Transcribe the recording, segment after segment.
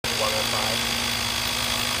Model 5.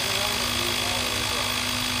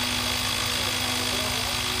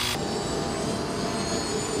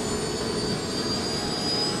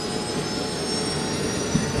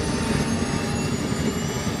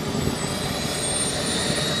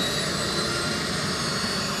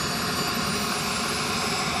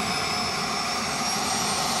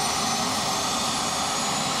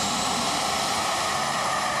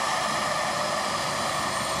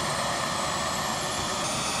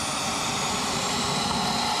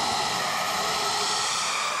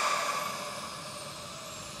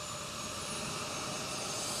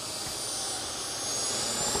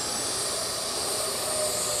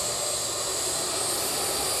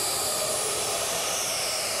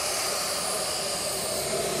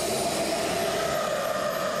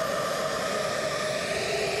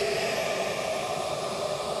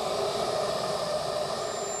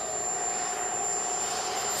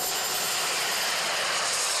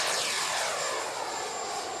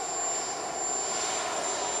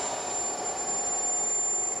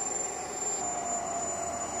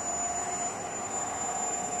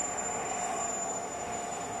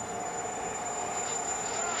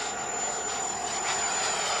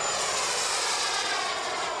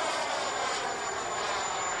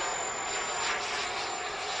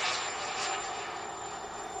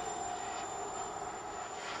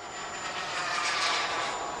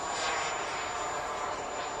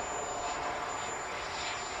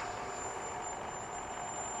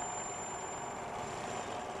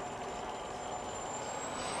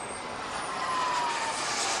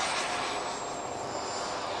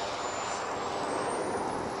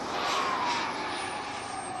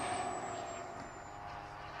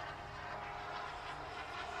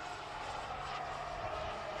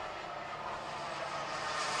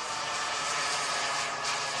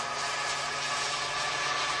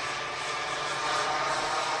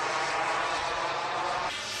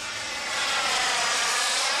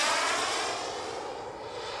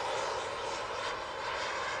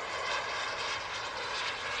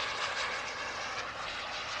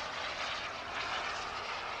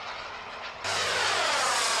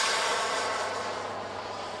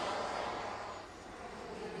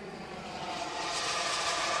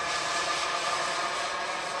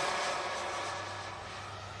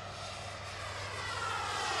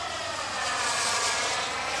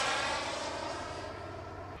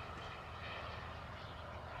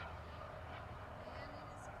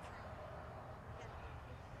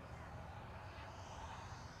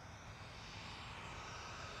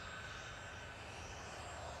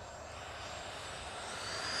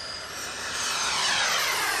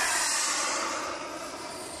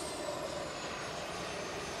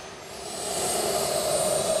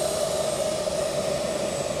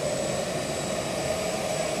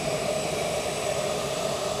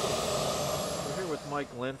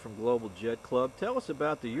 Mike Lynn from Global Jet Club. Tell us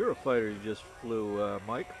about the Eurofighter you just flew,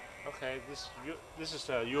 Mike. Okay, this is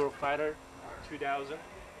a Eurofighter 2000.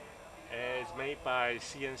 And it's made by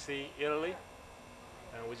CNC Italy,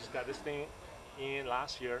 and we just got this thing in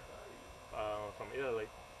last year from Italy.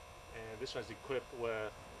 And this one's equipped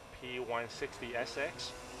with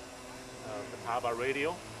P160SX, Futaba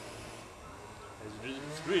radio.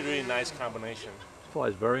 It's really nice combination.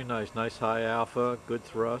 Flies very nice, nice high alpha, good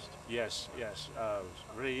thrust. Yes, yes,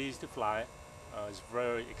 it's really easy to fly. It's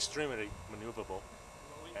very extremely maneuverable,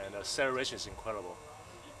 and the acceleration is incredible.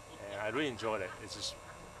 And I really enjoyed it. It's just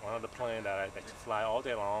one of the planes that I like to fly all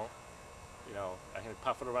day long. You know, I can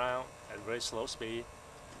puff it around at very slow speed.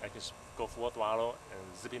 I can go full throttle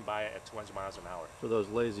and zipping by it at 200 miles an hour. For those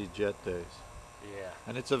lazy jet days. Yeah.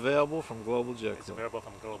 And it's available from Global Jet Club. It's available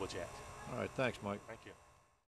from Global Jet. All right, thanks, Mike. Thank you.